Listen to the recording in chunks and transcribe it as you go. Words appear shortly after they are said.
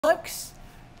looks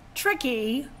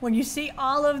tricky when you see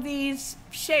all of these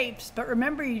shapes, but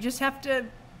remember, you just have to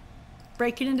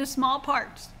break it into small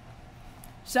parts.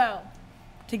 So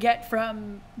to get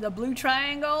from the blue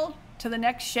triangle to the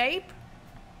next shape,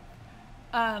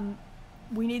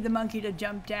 we need the monkey to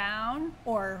jump down,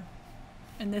 or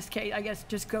in this case, I guess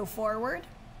just go forward.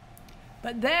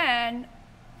 But then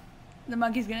the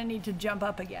monkey's going to need to jump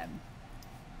up again.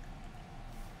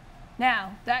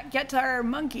 Now, that gets our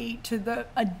monkey to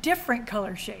a different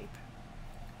color shape.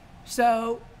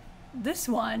 So this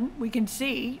one, we can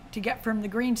see, to get from the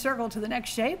green circle to the next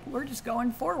shape, we're just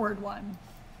going forward one.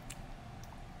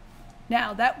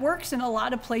 Now, that works in a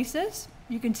lot of places.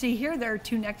 You can see here there are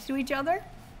two next to each other.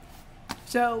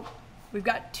 So we've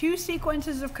got two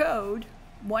sequences of code,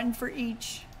 one for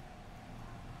each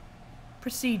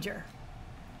procedure.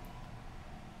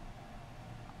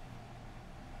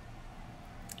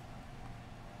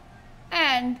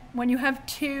 And when you have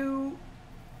two,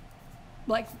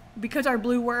 like, because our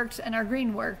blue works and our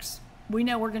green works, we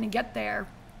know we're going to get there